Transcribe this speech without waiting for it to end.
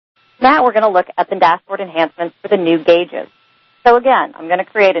Now we're going to look at the dashboard enhancements for the new gauges. So again, I'm going to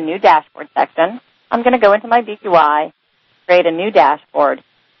create a new dashboard section. I'm going to go into my BQI, create a new dashboard,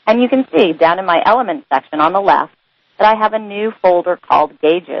 and you can see down in my Elements section on the left that I have a new folder called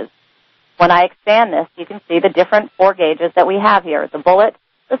Gauges. When I expand this, you can see the different 4 gauges that we have here, the bullet,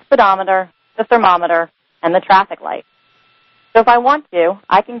 the speedometer, the thermometer, and the traffic light. So if I want to,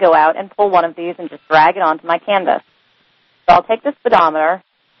 I can go out and pull one of these and just drag it onto my canvas. So I'll take the speedometer,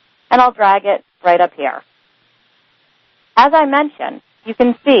 and I'll drag it right up here. As I mentioned, you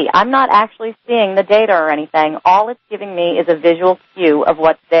can see I'm not actually seeing the data or anything. All it's giving me is a visual cue of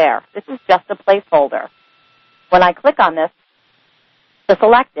what's there. This is just a placeholder. When I click on this to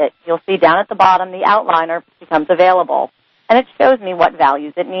select it, you'll see down at the bottom the outliner becomes available, and it shows me what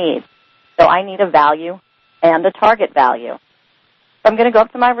values it needs. So I need a value and a target value. So I'm going to go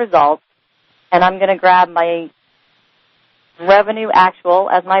up to my results, and I'm going to grab my revenue actual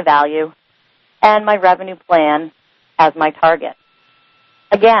as my value and my revenue plan as my target.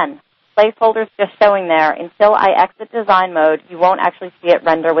 Again, placeholders just showing there. Until I exit design mode, you won't actually see it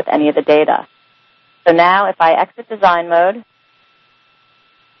render with any of the data. So now if I exit design mode,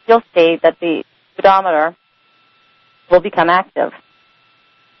 you'll see that the speedometer will become active.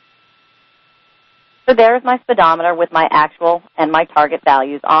 So there's my speedometer with my actual and my target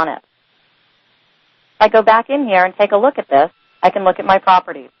values on it. If I go back in here and take a look at this, I can look at my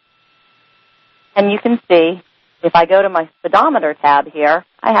properties. And you can see, if I go to my speedometer tab here,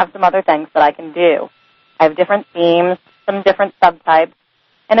 I have some other things that I can do. I have different themes, some different subtypes,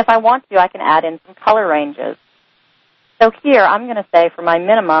 and if I want to, I can add in some color ranges. So here, I'm going to say for my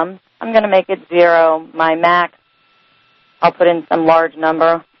minimum, I'm going to make it 0. My max, I'll put in some large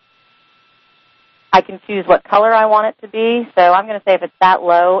number. I can choose what color I want it to be. So I'm going to say if it's that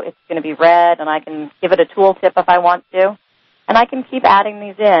low, it's going to be red, and I can give it a tooltip if I want to. And I can keep adding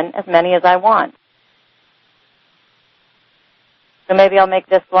these in, as many as I want. So maybe I'll make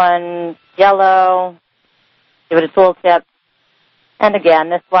this one yellow, give it a tooltip. And again,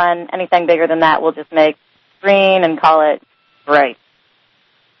 this one, anything bigger than that, we'll just make green and call it gray.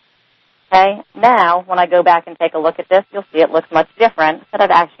 Okay, now when I go back and take a look at this, you'll see it looks much different, but I've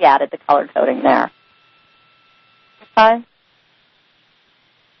actually added the color coding there. Okay.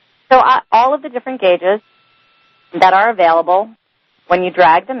 So all of the different gauges that are available, when you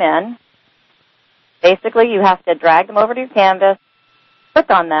drag them in, basically you have to drag them over to your canvas, click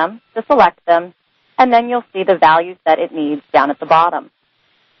on them to select them, and then you'll see the values that it needs down at the bottom.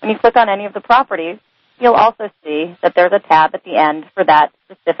 When you click on any of the properties, you'll also see that there's a tab at the end for that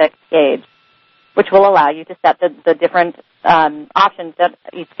specific gauge, which will allow you to set the different options that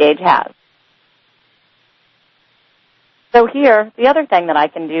each gauge has. So here, the other thing that I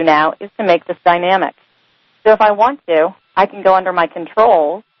can do now is to make this dynamic. So if I want to, I can go under my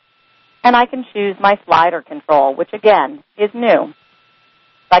controls, and I can choose my slider control, which again is new.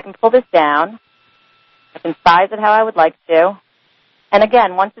 So I can pull this down. I can size it how I would like to. And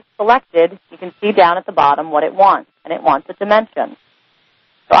again, once it's selected, you can see down at the bottom what it wants, and it wants a dimension.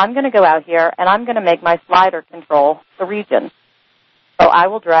 So I'm going to go out here, and I'm going to make my slider control the region. So I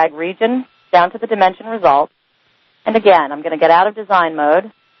will drag region down to the dimension result. And again, I'm going to get out of design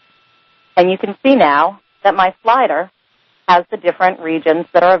mode, and you can see now that my slider has the different regions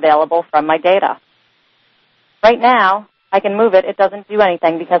that are available from my data. Right now, I can move it. It doesn't do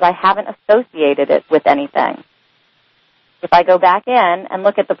anything because I haven't associated it with anything. If I go back in and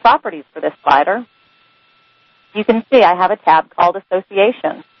look at the properties for this slider, you can see I have a tab called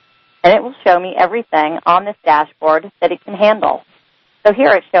Association, and it will show me everything on this dashboard that it can handle. So here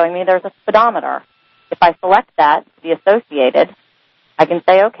it's showing me there's a speedometer. If I select that to be associated, I can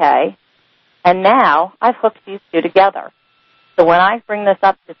say OK, and now I've hooked these two together. So when I bring this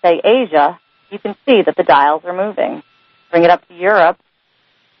up to, say, Asia, you can see that the dials are moving. Bring it up to Europe,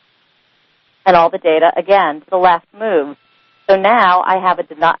 and all the data, again, to the left moves. So now I have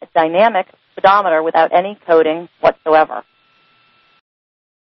a dynamic speedometer without any coding whatsoever.